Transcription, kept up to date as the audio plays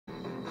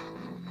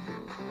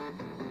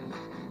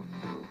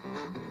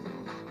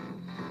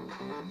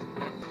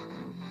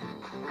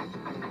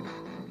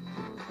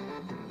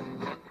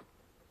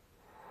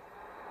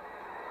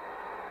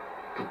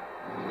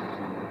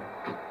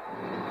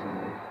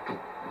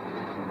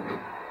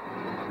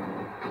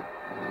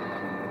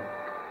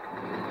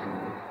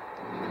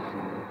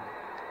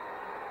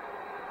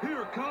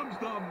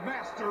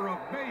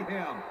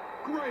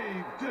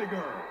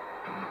Tiger.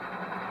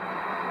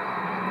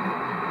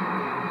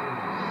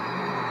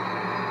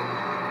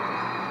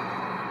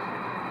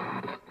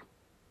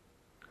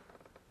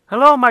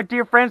 Hello, my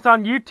dear friends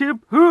on YouTube.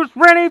 Who's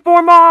ready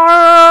for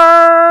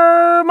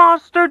more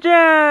Monster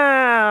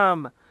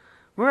Jam?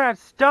 We're at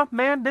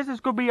Stumpman. This is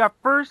going to be our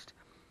first,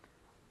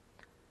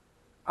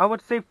 I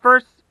would say,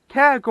 first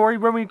category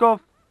where we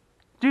go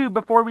do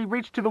before we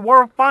reach to the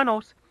World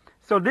Finals.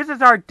 So this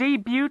is our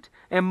debut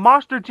in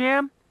Monster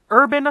Jam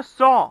Urban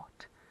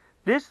Assault.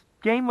 This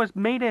game was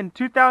made in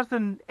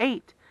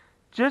 2008,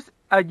 just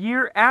a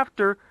year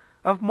after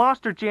of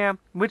Monster Jam,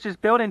 which is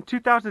built in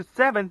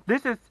 2007.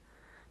 This is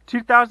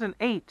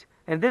 2008,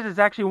 and this is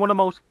actually one of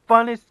the most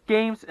funnest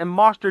games in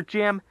Monster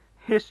Jam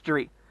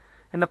history.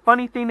 And the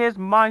funny thing is,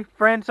 my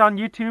friends on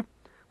YouTube,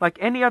 like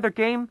any other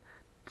game,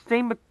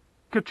 same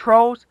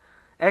controls,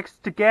 X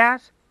to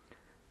gas,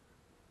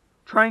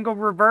 triangle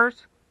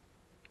reverse,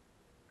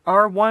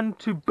 R1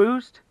 to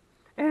boost,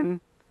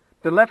 and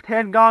the left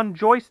hand on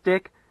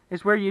joystick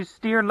is where you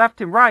steer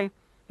left and right,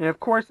 and of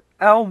course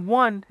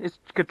L1 is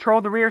to control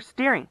the rear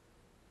steering.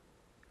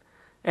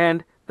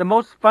 And the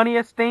most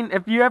funniest thing,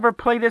 if you ever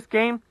play this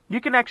game,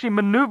 you can actually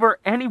maneuver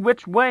any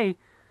which way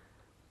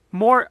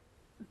more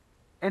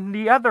in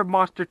the other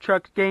Monster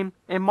Truck game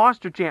in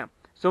Monster Jam.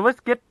 So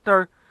let's get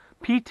the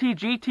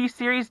PTGT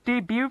series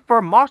debut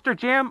for Monster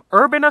Jam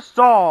Urban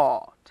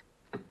Assault.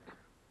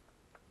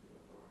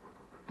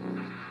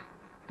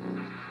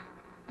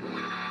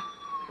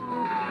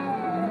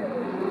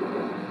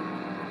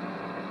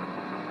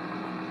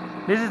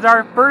 This is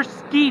our first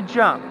ski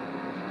jump.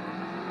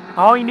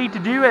 All you need to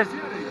do is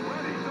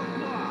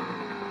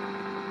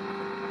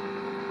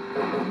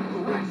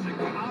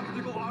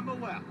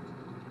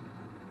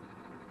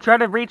try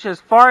to reach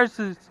as far as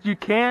you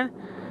can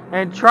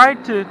and try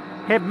to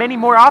hit many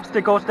more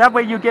obstacles. That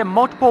way you get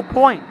multiple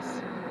points.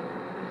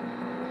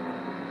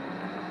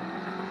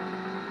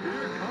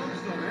 Here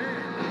comes the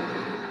man.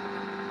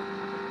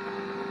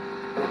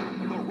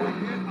 The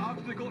right-hand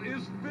obstacle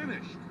is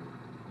finished.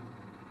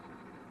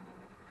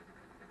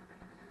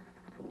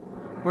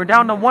 We're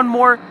down to one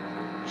more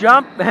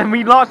jump and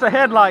we lost a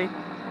headlight.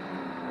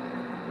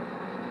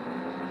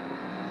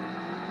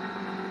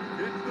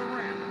 It's the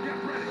ramp.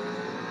 Get ready.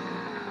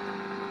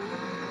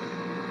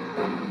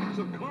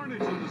 Some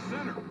carnage in the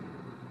center.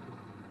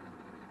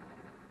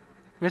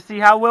 Let's see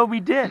how well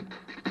we did.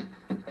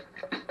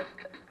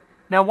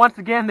 Now once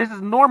again, this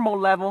is normal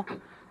level,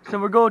 so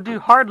we're going to do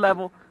hard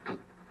level.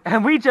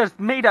 And we just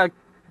made a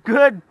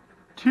good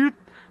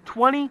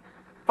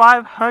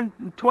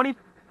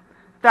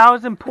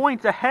 20,000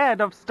 points ahead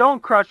of Stone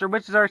Crusher,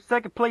 which is our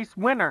second place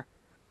winner.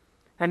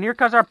 And here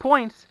comes our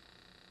points.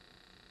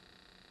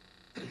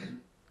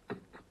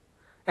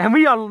 And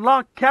we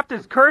unlocked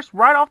Captain's Curse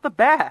right off the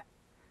bat.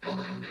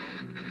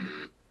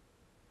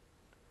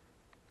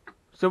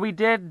 So we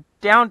did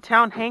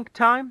Downtown Hank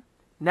time.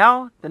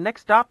 Now, the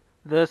next stop,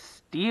 the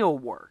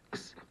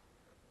Steelworks.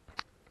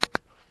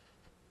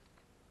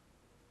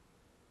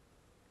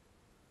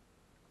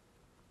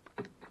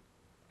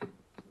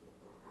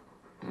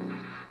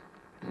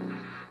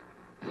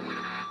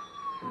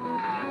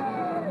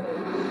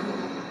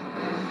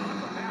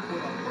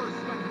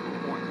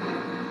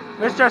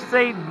 Let's just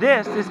say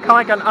this is kind of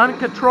like an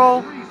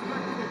uncontrolled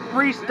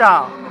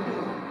freestyle.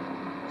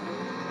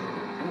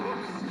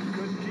 Whoops,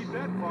 couldn't keep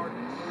that part.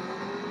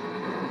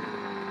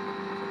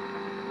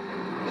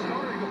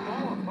 Starting to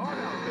fall apart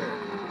out there.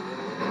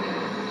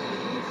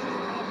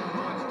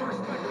 Monster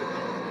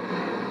spectacle.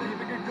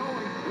 Keeping it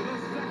going with a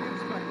second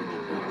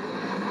spectacle point.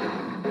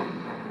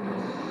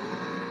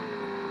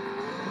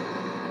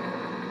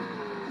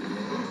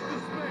 Who's to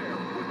spare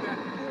with that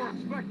fourth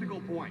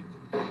spectacle point?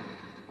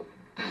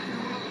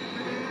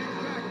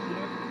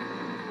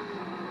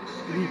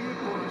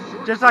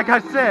 Just like I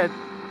said,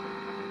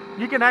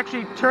 you can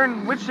actually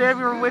turn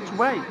whichever which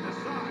way.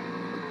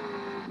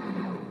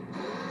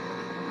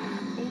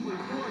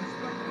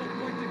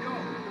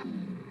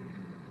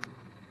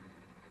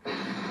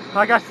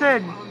 Like I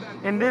said,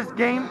 in this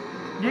game,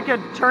 you can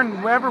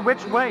turn wherever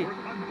which way.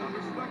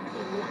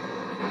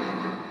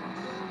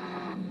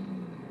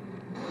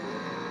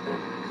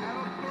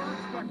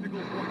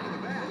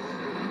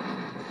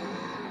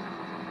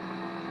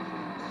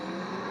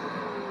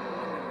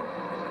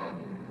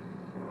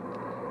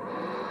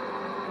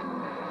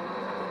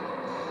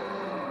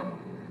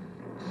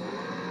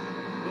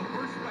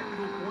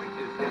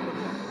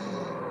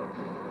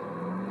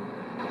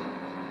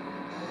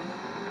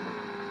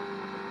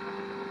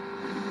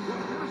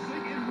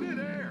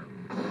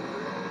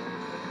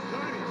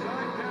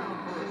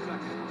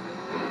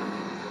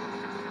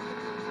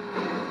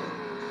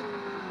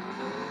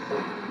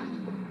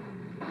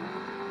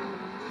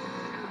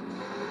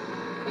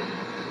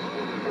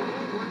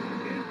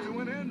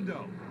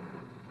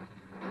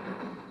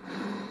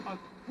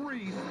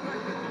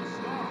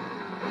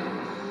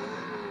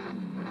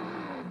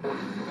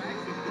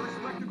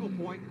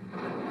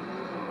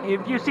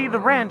 If you see the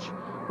wrench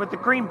with the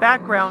green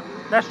background,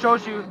 that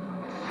shows you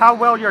how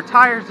well your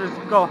tires is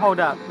go hold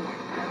up.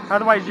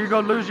 Otherwise, you're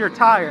gonna lose your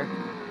tire.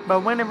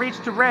 But when it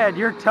reached to red,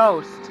 you're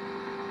toast.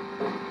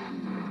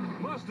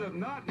 Must have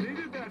not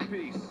needed that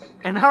piece.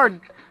 And our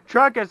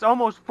truck is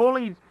almost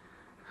fully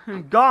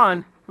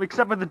gone,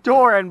 except for the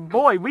door. And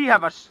boy, we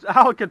have a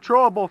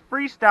uncontrollable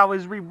freestyle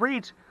as we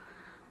reach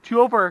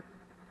to over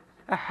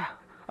a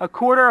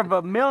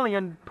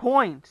 250,000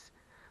 points.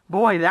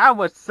 Boy, that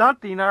was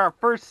something, our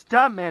first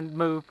stuntman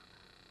move.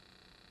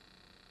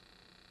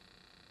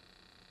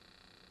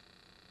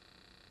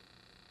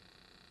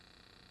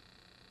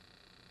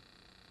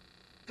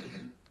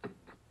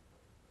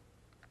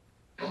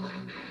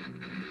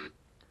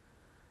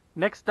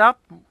 Next up,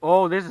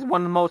 oh, this is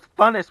one of the most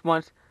funnest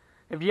ones.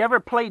 If you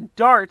ever played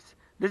darts,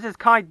 this is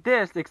kind of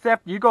this,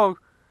 except you go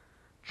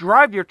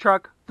drive your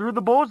truck through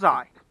the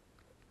bullseye.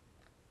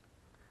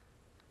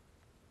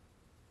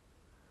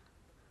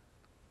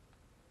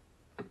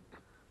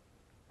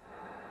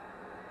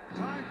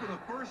 Time for the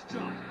first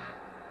jump.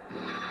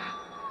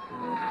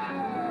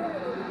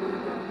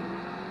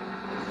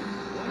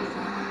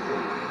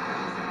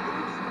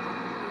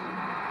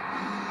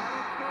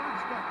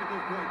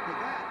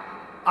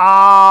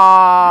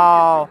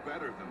 Oh,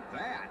 Better than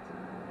that.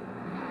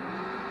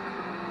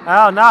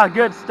 oh, not a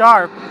good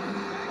start.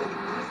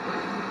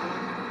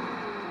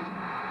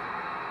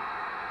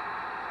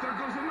 There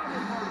goes another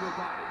part of the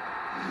body.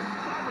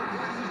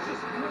 Fiberglass is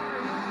just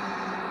flying off.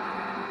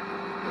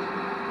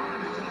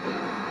 Carnage on the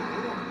board.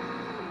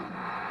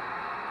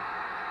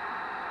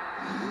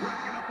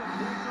 Racking up the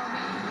points on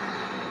that.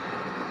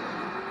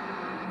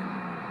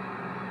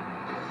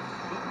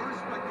 The first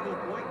spectacle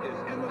point is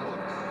in the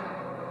books.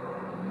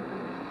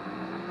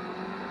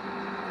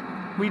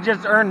 We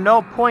just earned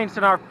no points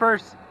in our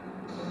first.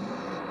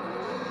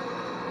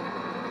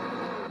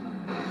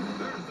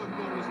 There's some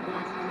bonus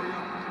points for you.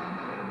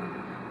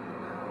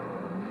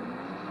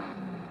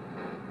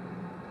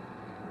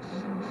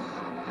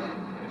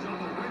 It's on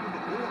the way to the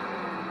board.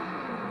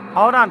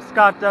 Hold on,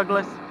 Scott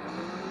Douglas.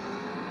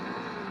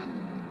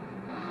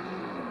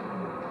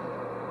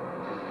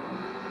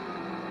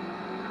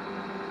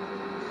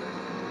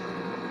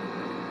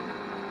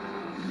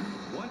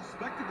 One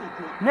spectacle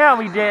point. Now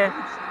we did. There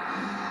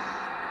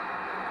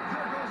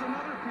goes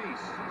another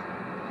piece.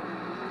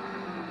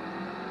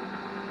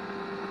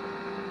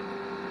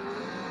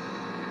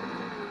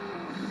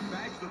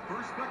 Bags the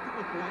first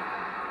spectacle point.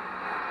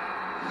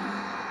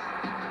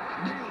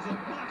 Nails a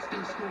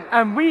monster score.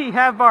 And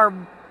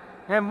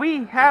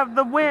we have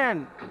the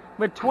win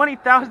with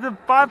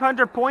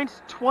 20,500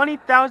 points,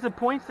 20,000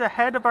 points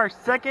ahead of our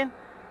second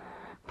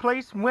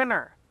place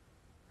winner.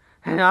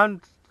 And I'll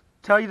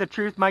tell you the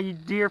truth, my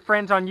dear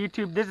friends on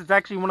YouTube, this is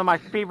actually one of my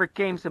favorite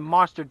games in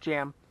Monster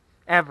Jam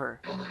ever.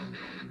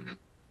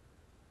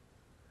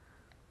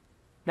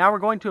 Now we're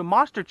going to a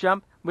monster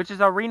jump, which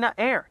is Arena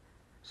Air.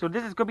 So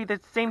this is going to be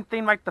the same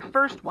thing like the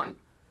first one.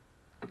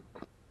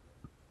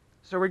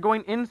 So we're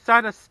going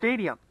inside a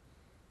stadium.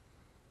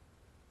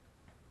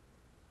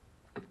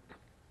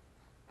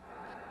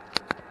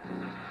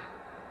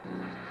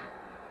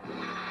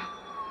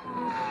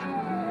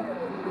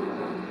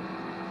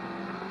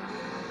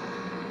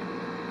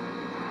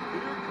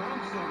 Here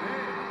comes some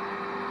air.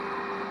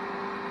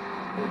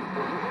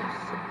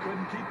 Whoops,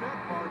 couldn't keep that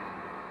part.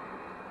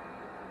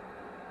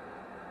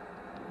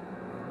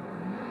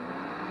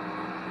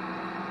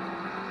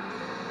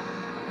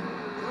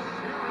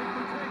 Preparing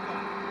for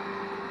takeoff.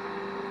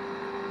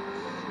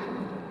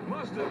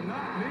 Must have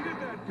not needed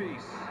that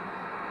piece.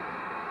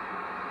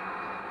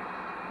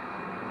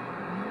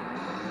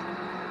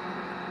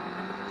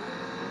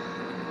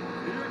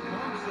 Here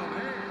comes some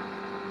air.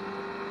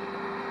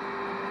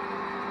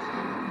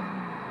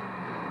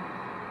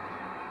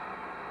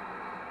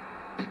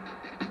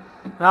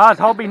 I was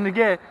hoping to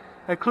get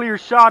a clear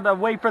shot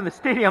away from the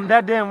stadium.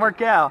 That didn't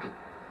work out.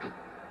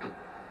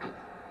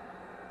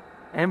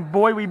 And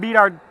boy, we beat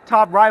our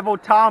top rival,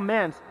 Tom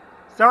Meents.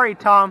 Sorry,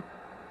 Tom.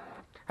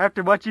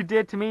 After what you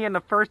did to me in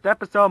the first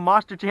episode of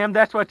Monster Jam,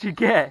 that's what you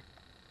get.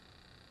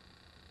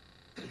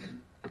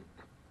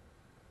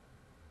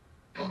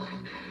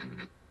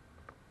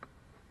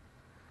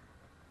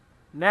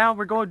 Now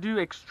we're going to do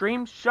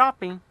extreme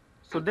shopping.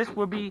 So this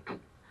will be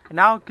an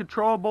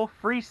uncontrollable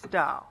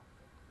freestyle.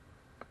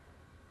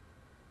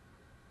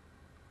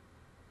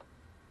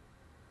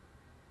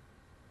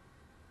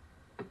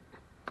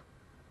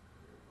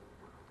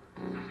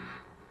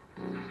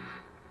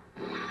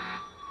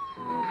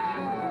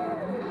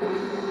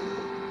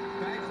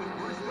 Bags the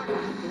first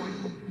spectacle point.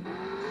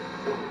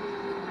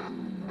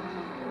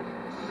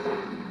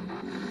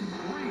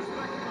 3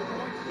 spectacle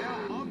points now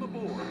on the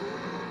board.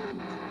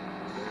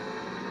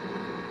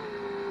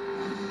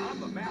 On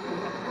the map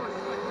with the first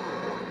spectacle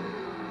point.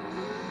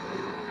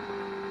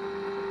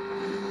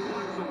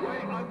 Blocks away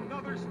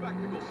another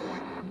spectacle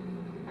point.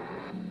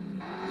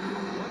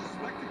 1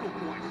 spectacle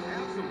point.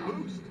 Have some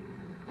boost.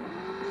 2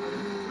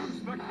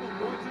 spectacle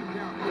points and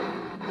counting.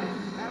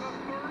 Add a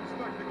third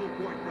spectacle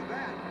point for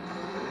that.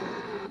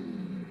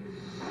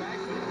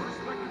 Bags the first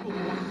spectacle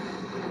point.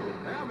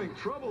 Having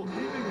trouble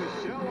keeping the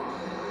shell on.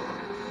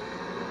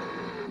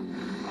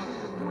 A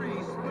 3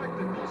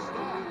 spectacle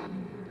stop.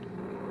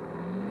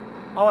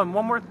 Oh, and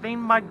one more thing,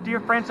 my dear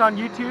friends on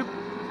YouTube.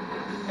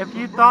 If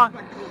you thought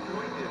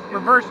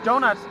reverse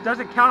donuts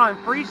doesn't count on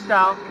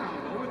freestyle,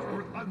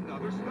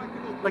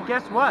 but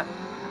guess what?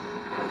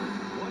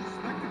 One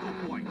spectacle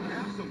point.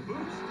 Have some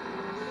boost.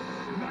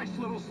 Nice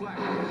little slap.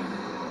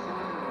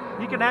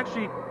 You can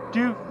actually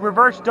do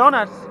reverse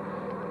donuts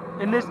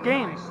in this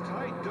game. Nice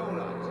tight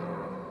donut.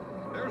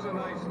 There's a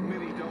nice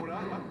mini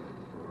donut.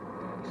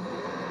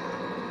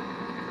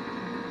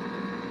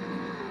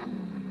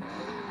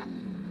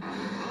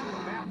 On the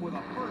map with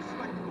a first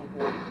spectacle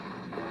point.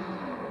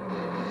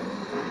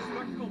 3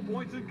 spectacle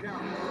points and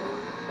counting.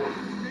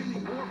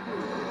 Gaining more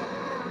boost with a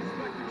third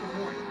spectacle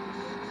point.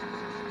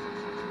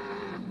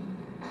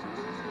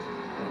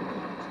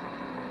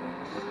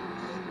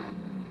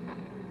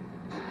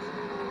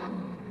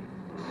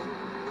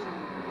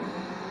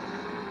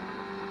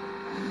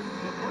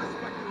 The first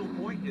spectacle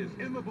point is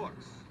in the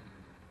books.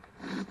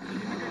 Keeping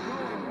it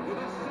going with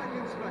a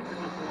second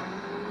spectacle point.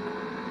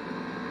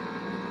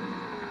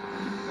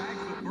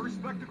 Bags the first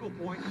spectacle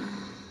point. 3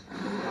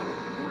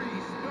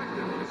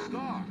 spectacle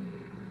star.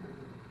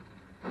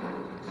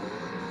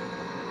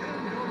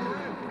 And over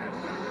in and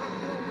back on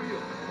 4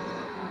 wheels.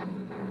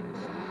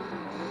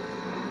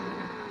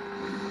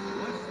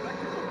 1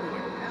 spectacle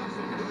point. Have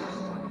some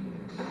boost.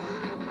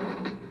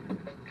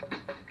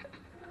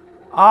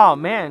 Oh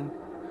man,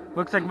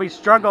 looks like we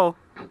struggle.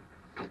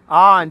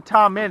 Ah, and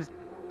Tom Meents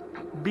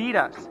beat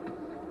us.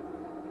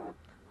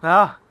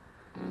 Well,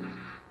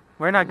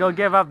 we're not gonna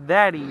give up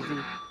that easy.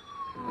 The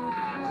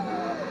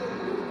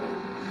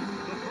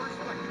first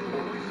spectacle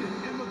point is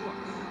in the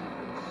books.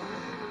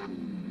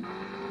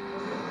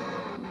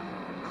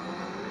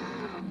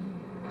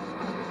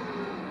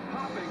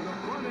 Hopping the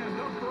front end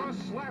up for a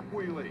slap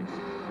wheelie.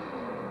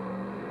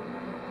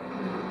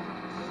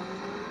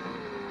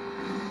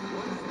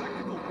 1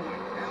 spectacle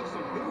point. Have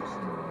some boost.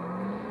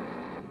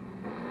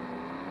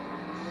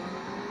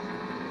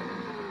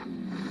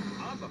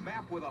 On the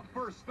map with a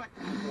first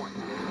spectacle point.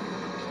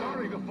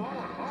 Starting to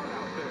fall hard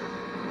out there.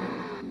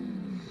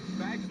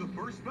 Bags the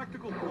first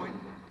spectacle point.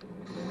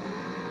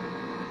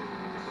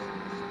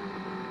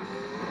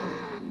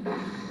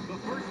 The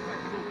first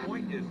spectacle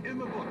point is in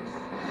the books.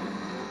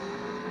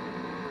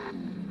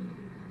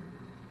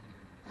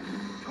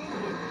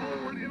 Tumbling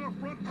forward in a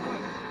front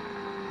flip.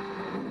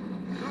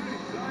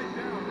 Turning side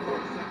down for a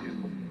second.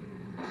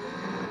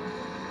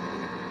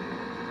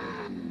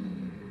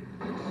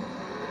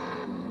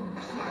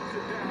 Slaps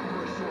it down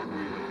for a short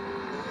wheelie.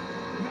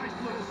 Nice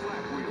little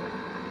slap wheelie.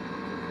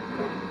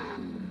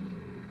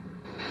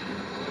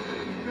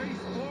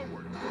 Face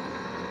forward.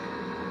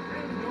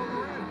 End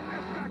over end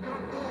and back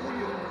on 4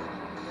 wheels.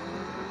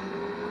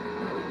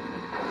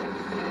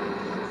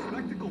 1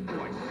 spectacle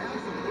point. Have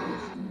some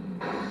boost.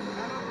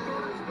 And a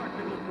third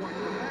spectacle point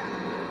for that.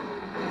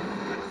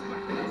 That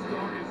spectacle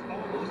star is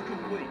almost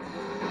complete.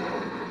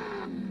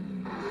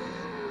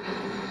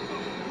 The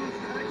boost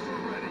tanks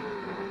are ready.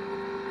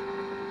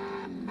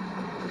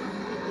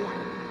 Spectacle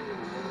point.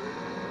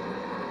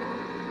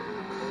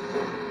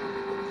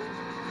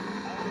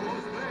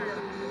 Almost there.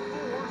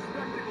 4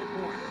 spectacle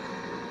points.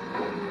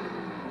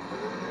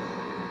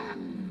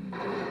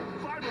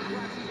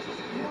 Fiberglass is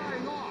just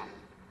flying off.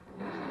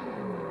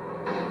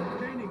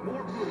 Gaining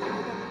more boost with a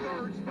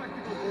third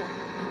spectacle point.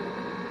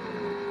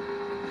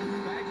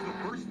 Bags the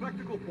first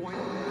spectacle point.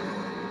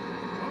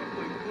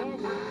 Tumbling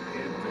forward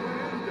into an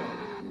endo.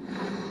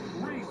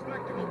 3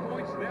 spectacle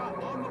points now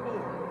on the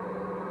board.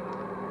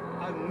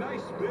 A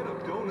nice bit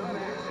of donut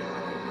action.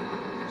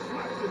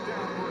 Slaps it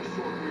down for a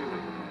short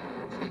wheelie.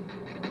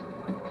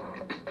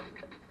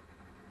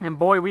 And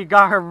boy, we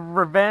got her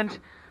revenge.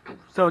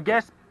 So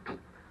guess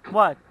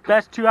what?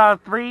 Best 2 out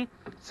of 3?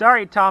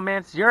 Sorry, Tom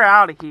Meents, you're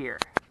out of here.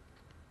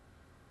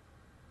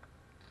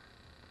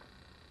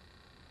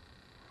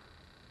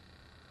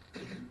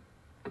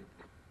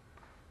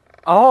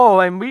 Oh,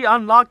 and we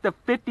unlocked the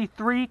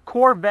 53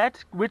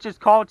 Corvette, which is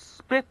called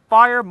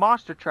Spitfire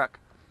Monster Truck.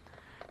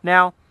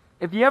 Now,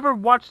 if you ever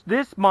watched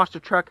this monster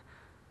truck,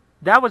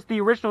 that was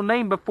the original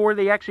name before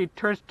they actually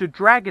turned to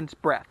Dragon's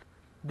Breath.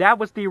 That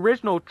was the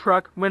original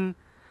truck when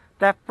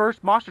that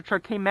first monster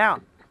truck came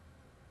out.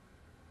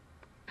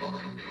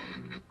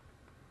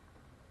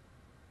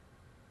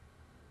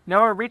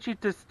 Now we're reaching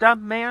to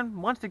Stuntman,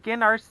 once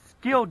again our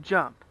skill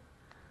jump.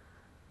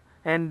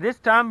 And this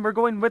time we're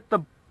going with the,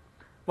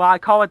 well, I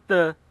call it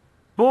the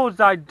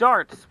bullseye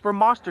darts for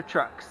monster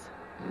trucks.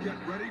 Get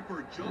ready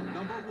for jump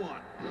number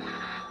 1.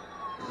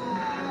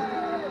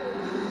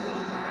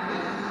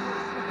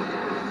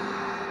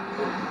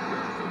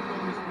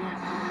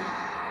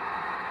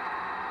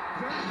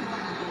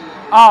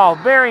 Oh,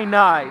 very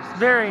nice,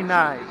 very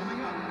nice.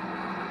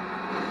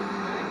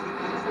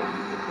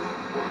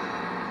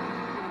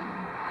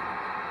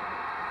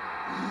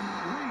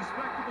 Three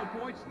spectacle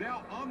points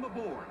now on the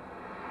board.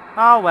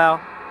 Oh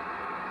well.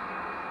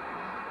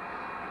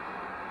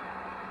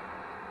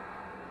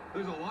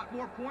 There's a lot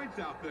more points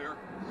out there.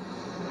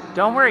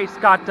 Don't worry,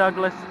 Scott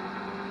Douglas. And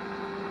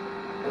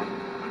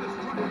this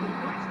truck will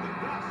bites the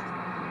dust.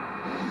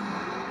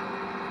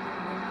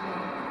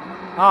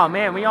 Oh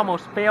man, we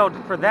almost failed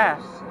for that.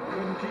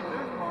 Couldn't keep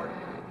that part.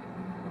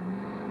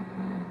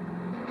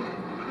 The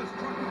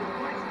destructible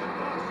bites the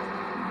dust.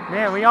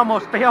 Man, we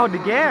almost failed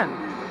again.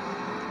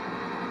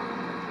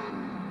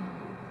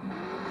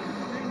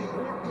 Gaining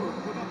more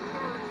boost with a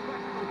third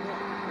spectacle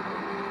point.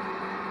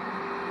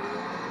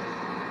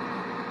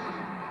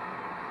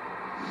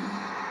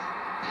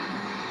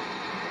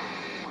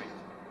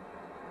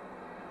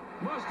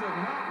 Must have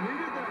not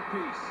needed that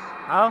piece.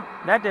 Oh,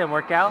 that didn't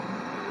work out. Two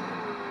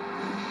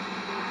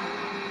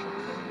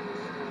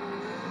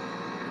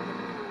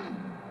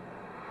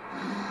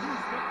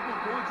spectacle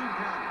points and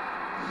counting.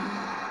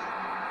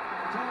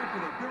 Time for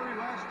the very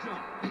last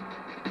jump.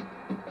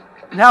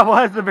 That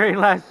was the very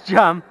last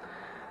jump.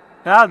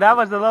 Oh, that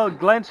was a little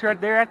glitch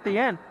right there at the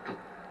end.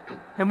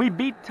 And we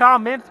beat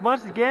Tom Meents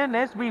once again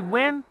as we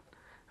win.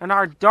 And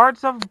our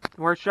darts of,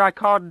 or should I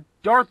call it,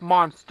 dart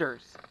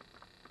monsters.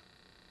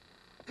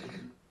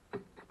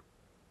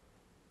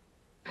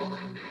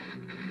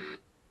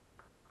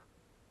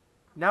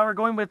 Now we're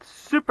going with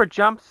super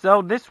jump.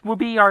 So this will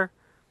be our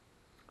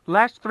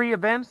last 3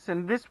 events.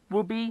 And this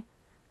will be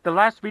the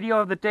last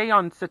video of the day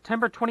on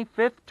September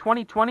 25th,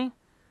 2020.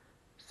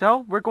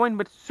 So we're going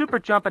with super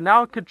jump and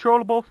now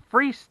controllable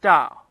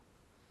freestyle.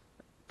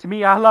 To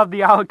me, I love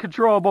the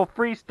out-controllable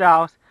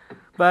freestyles,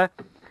 but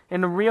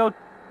in the real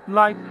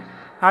life,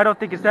 I don't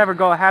think it's ever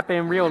going to happen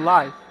in real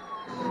life.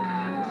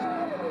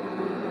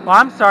 Well,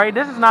 I'm sorry,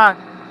 this is not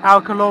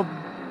out-control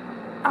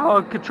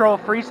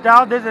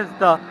freestyle. This is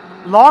the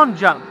long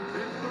jump.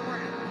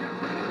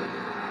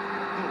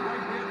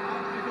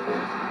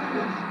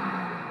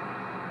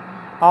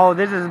 Oh,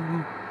 this is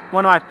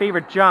one of my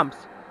favorite jumps.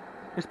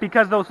 It's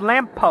because those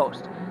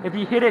lampposts, if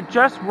you hit it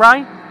just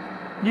right,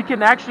 you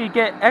can actually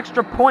get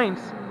extra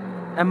points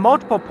and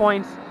multiple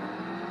points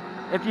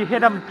if you hit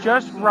them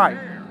just right.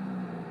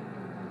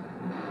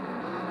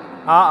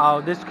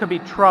 Uh-oh, this could be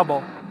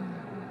trouble,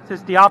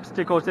 since the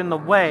obstacle's in the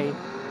way.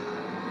 Must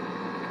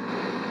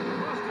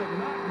have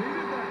not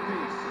needed that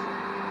piece.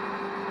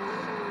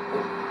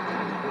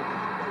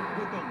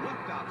 With the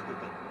left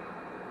obstacle.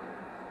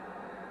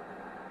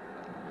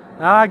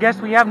 I guess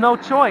we have no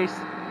choice.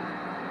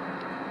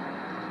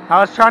 I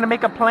was trying to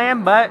make a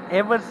plan, but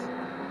it was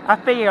a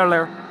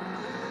failure.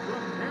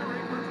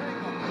 Preparing for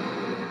takeoff.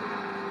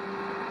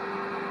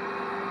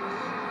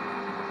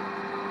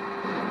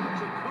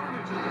 To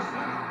carnage in the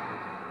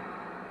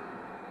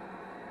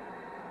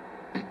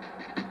center.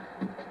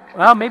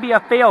 Well, maybe a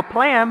failed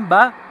plan,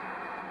 but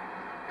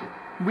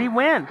we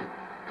win.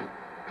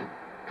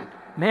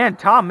 Man,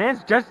 Tom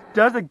Meents just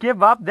doesn't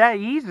give up that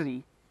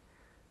easy.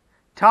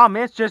 Tom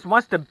Meents just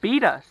wants to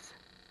beat us.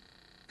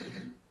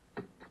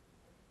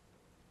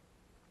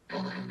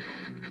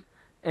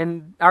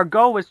 And our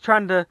goal was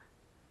trying to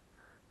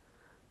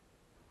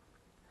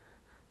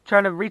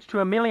reach to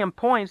 1,000,000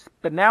 points,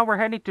 but now we're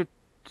heading to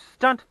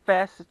Stunt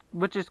Fest,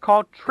 which is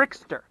called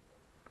Trickster.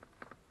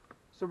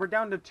 So we're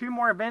down to 2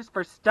 more events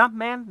for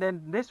Stuntman,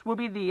 then this will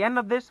be the end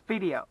of this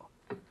video.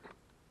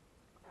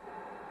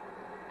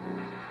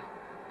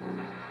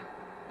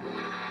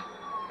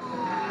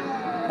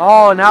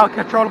 Oh, now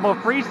controllable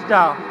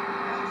freestyle.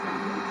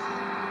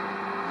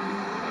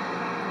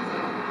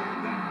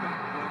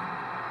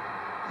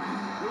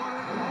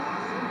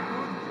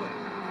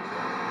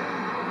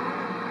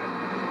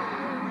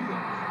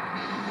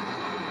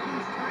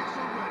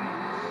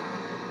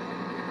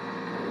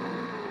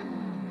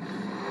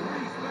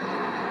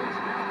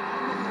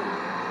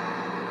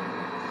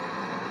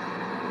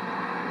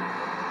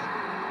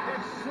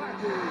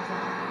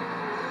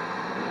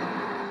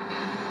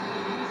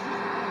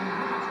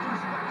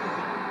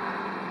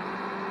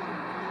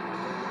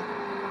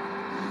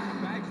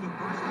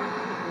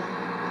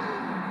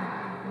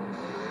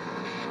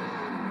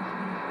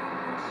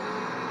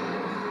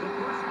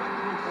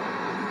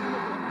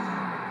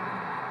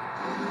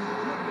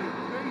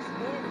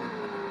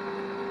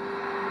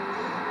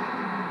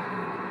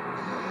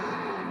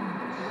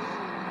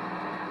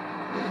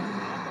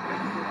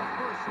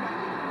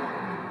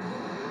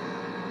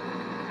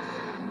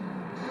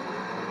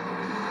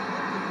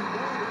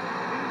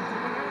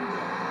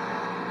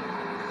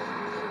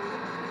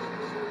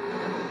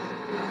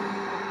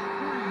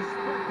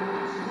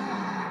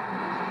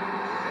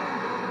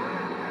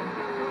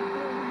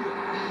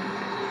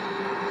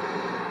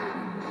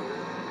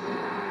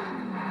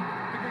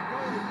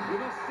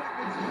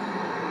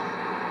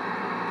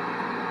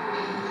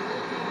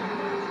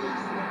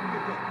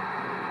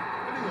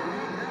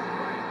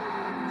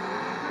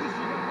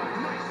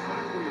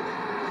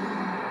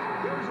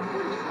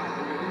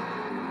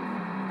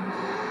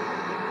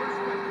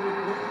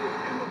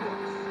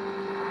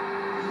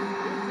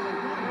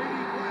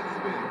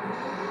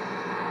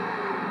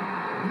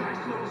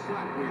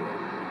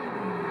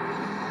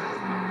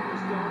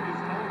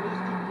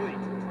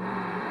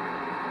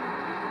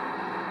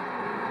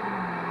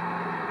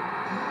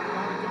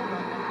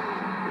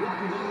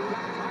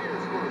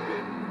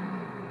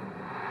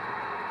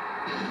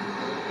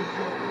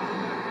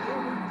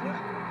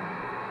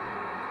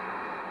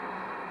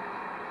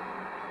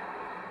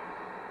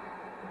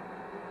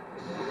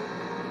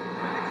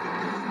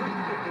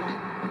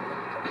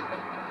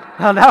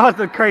 Well, that was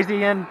a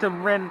crazy end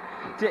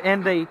to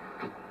end the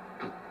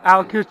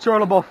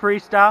uncontrollable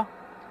freestyle.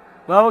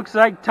 Well, looks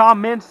like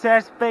Tom Meents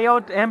has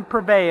failed and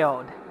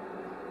prevailed.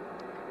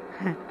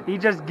 He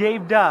just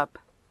gave up.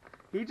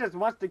 He just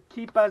wants to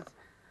keep us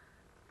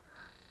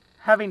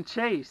having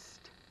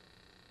chased.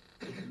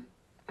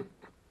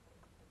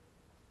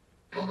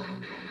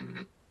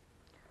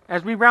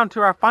 As we round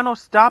to our final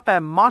stop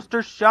at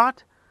Monster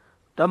Shot,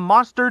 the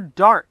Monster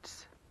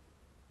Darts.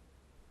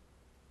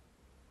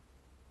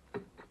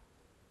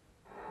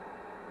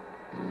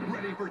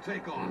 Ready for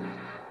takeoff.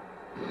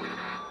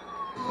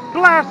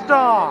 Blast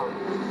off!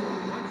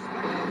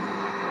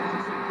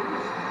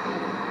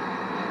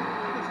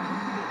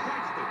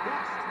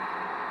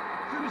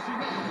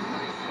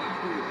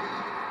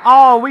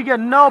 Oh, we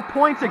get no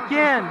points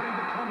again.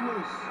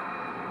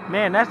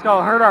 Man, that's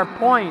gonna hurt our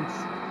points.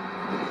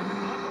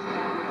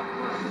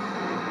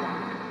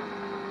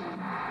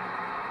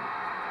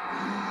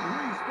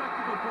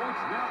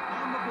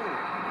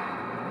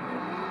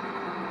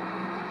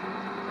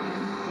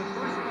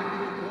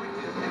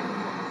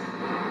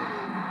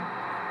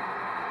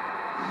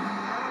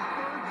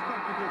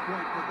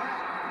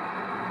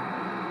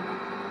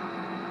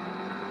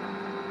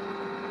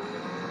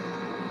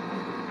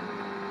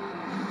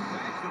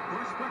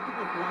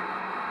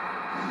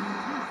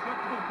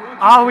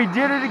 Oh, we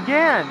did it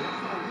again.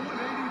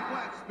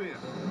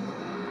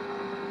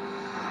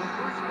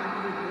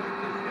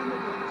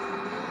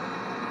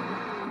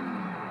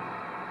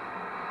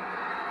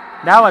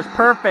 That was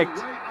perfect.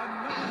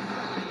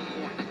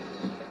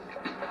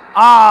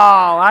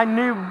 Oh, I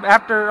knew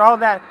after all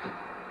that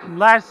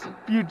last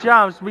few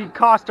jumps, we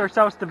cost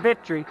ourselves the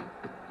victory.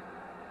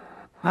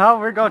 Well,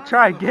 we're going to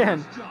try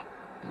again.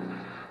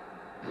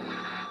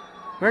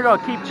 We're going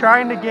to keep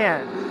trying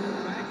again.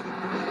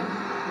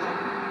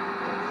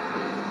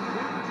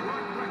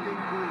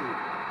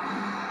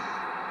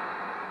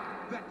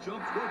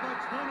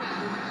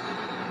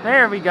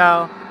 There we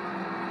go.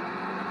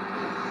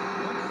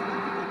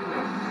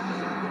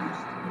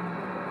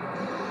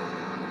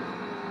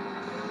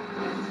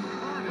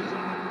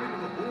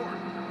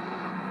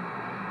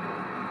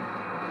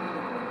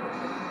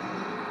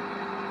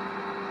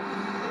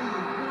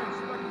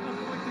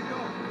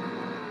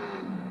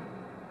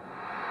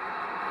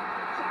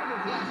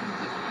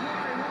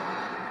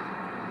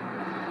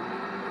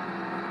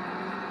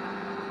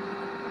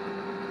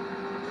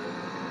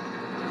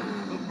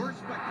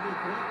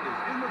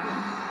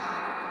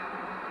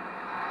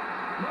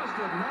 Must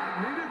have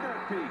not needed that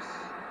piece.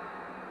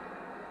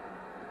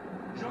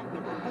 Jump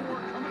number 4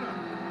 coming up.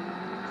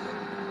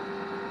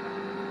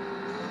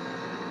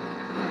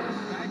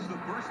 Bags the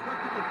first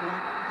spectacle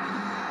point.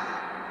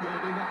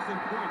 Building up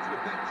some points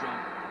with that jump.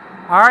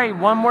 Alright,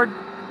 one more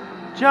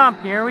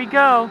jump. Here we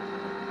go. On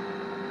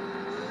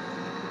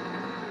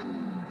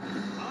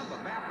the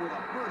map with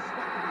a first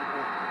spectacle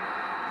point.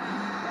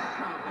 That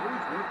combo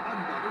is worth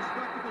another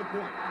spectacle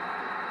point.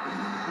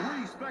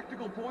 3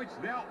 spectacle points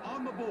now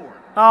on the board.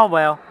 Oh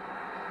well.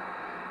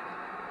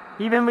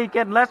 Even we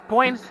get less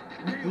points,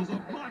 Nails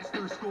a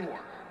monster score.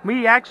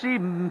 we actually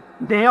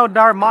nailed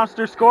our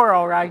monster score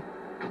alright.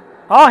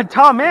 Oh, and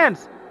Tom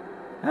Meents!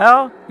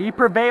 Well, he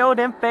prevailed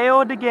and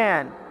failed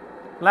again.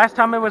 Last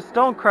time it was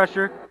Stone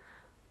Crusher,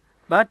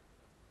 but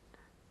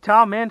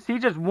Tom Meents, he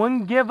just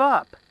wouldn't give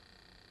up.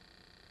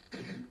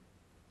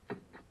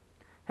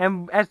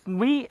 And as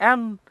we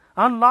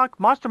unlock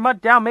Monster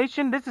Mud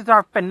Dalmatian, this is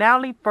our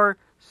finale for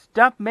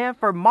Stuntman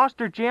for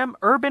Monster Jam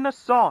Urban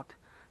Assault.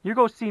 You're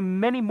going to see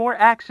many more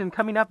action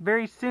coming up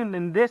very soon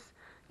in this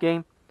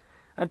game.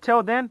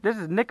 Until then, this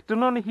is Nick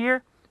Donona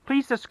here.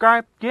 Please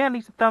subscribe, give me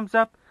a thumbs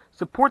up,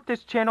 support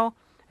this channel,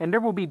 and there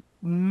will be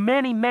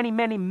many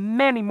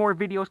more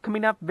videos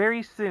coming up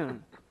very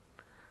soon.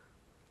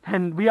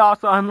 And we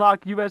also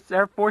unlock U.S.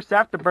 Air Force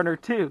Afterburner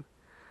too.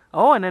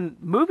 Oh, and then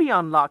movie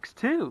unlocks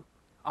too.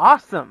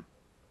 Awesome.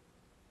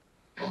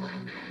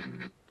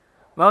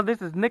 Well,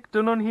 this is Nick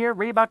Donona here.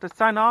 We're about to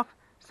sign off,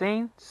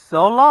 saying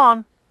so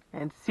long,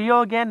 and see you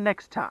again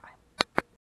next time.